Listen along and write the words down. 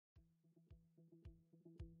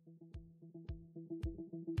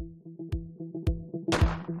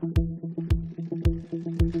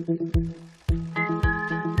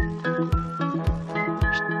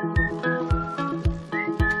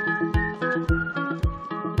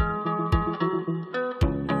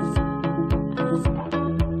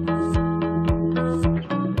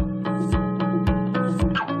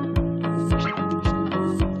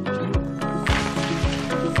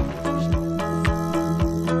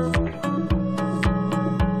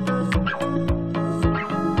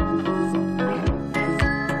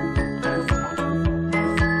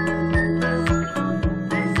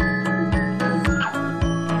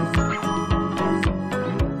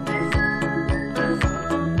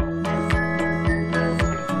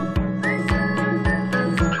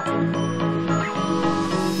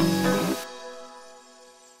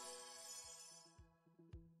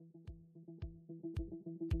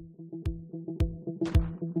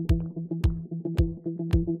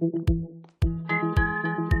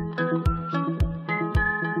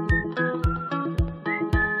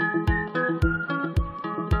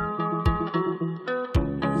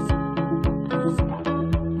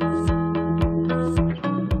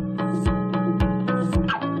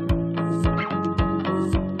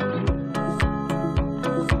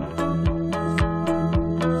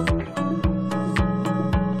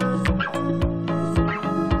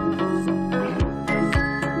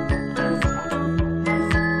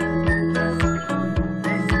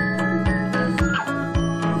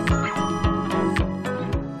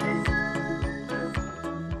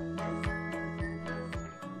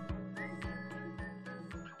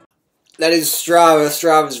That is Strava.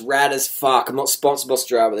 Strava's rad as fuck. I'm not sponsored by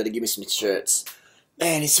Strava. They'd give me some shirts.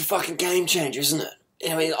 Man, it's a fucking game changer, isn't it?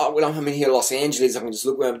 I mean, when I'm in here in Los Angeles, I can just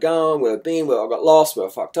look where I'm going, where I've been, where I got lost, where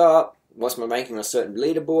I fucked up. What's my making a certain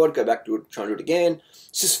leaderboard? Go back to it, try and do it again.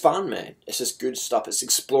 It's just fun, man. It's just good stuff. It's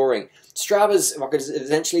exploring. Strava's, if I could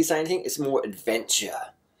eventually say anything, it's more adventure.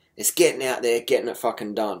 It's getting out there, getting it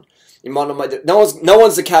fucking done. You might not make no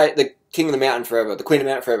one's the king of the mountain forever, the queen of the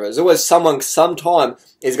mountain forever. There's always someone, sometime,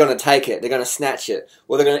 is going to take it. They're going to snatch it.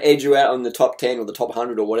 Or they're going to edge you out on the top 10 or the top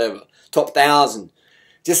 100 or whatever. Top 1,000.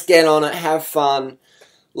 Just get on it, have fun,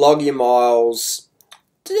 log your miles.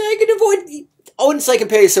 You can avoid, I wouldn't say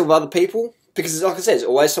compare yourself with other people, because like I said, there's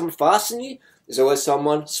always someone faster than you, there's always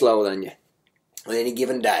someone slower than you on any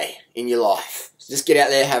given day in your life. So just get out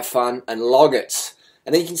there, have fun, and log it.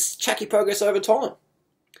 And then you can check your progress over time.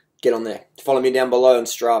 Get on there. Follow me down below on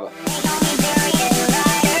Strava.